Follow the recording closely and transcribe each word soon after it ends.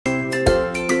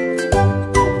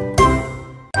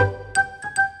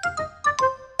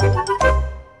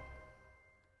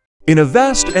In a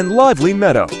vast and lively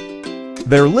meadow,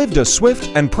 there lived a swift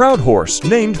and proud horse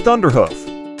named Thunderhoof.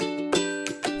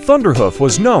 Thunderhoof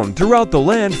was known throughout the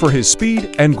land for his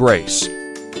speed and grace.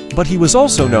 But he was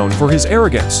also known for his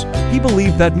arrogance. He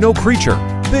believed that no creature,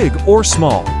 big or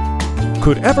small,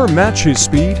 could ever match his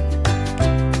speed.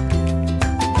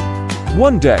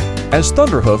 One day, as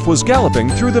Thunderhoof was galloping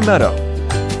through the meadow,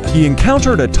 he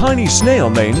encountered a tiny snail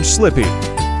named Slippy.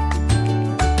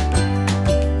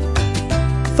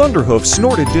 Thunderhoof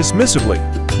snorted dismissively,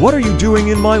 "What are you doing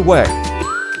in my way?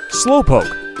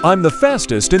 Slowpoke, I'm the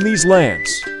fastest in these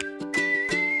lands."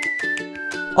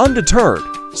 Undeterred,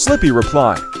 Slippy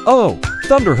replied, "Oh,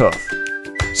 Thunderhoof,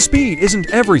 speed isn't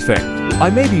everything.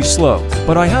 I may be slow,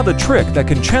 but I have a trick that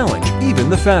can challenge even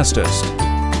the fastest."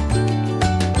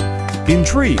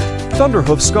 Intrigued,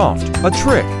 Thunderhoof scoffed, "A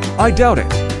trick? I doubt it.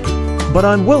 But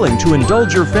I'm willing to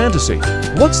indulge your fantasy.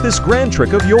 What's this grand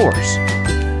trick of yours?"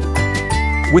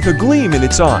 With a gleam in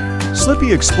its eye,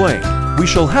 Slippy explained, "We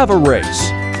shall have a race.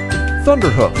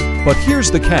 Thunderhoof, but here's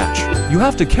the catch. You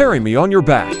have to carry me on your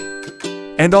back,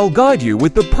 and I'll guide you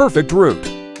with the perfect route."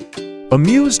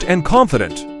 Amused and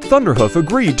confident, Thunderhoof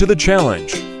agreed to the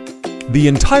challenge. The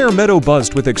entire meadow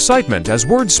buzzed with excitement as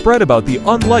word spread about the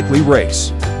unlikely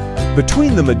race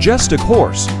between the majestic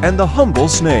horse and the humble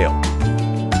snail.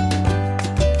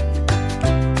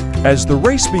 As the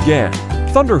race began,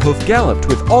 Thunderhoof galloped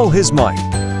with all his might.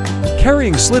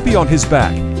 Carrying Slippy on his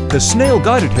back, the snail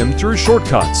guided him through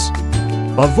shortcuts,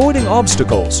 avoiding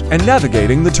obstacles and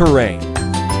navigating the terrain.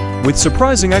 With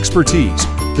surprising expertise,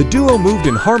 the duo moved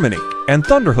in harmony, and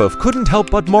Thunderhoof couldn't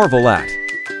help but marvel at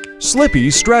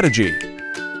Slippy's strategy.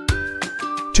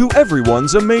 To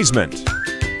everyone's amazement,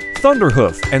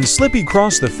 Thunderhoof and Slippy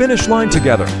crossed the finish line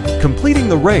together, completing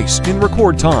the race in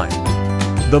record time.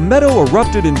 The meadow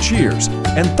erupted in cheers,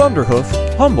 and Thunderhoof,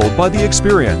 humbled by the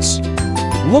experience,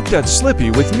 looked at Slippy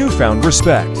with newfound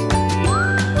respect.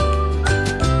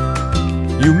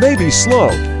 "You may be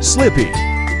slow, Slippy,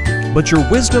 but your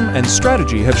wisdom and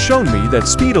strategy have shown me that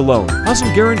speed alone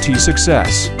doesn't guarantee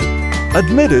success,"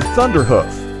 admitted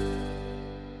Thunderhoof.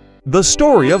 The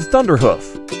story of Thunderhoof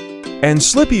and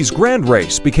Slippy's grand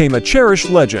race became a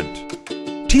cherished legend,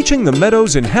 teaching the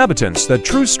meadow's inhabitants that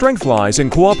true strength lies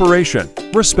in cooperation,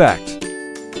 respect,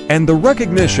 and the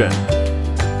recognition.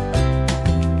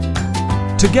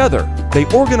 Together, they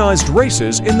organized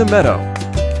races in the meadow,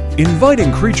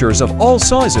 inviting creatures of all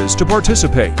sizes to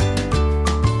participate.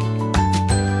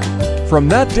 From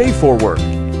that day forward,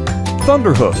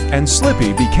 Thunderhoof and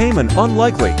Slippy became an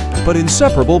unlikely but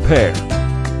inseparable pair.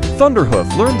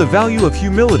 Thunderhoof learned the value of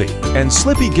humility, and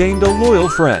Slippy gained a loyal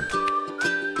friend.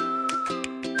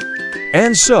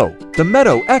 And so, the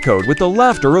meadow echoed with the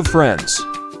laughter of friends.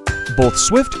 Both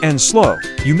swift and slow,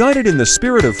 united in the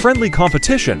spirit of friendly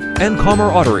competition and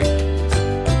camaraderie.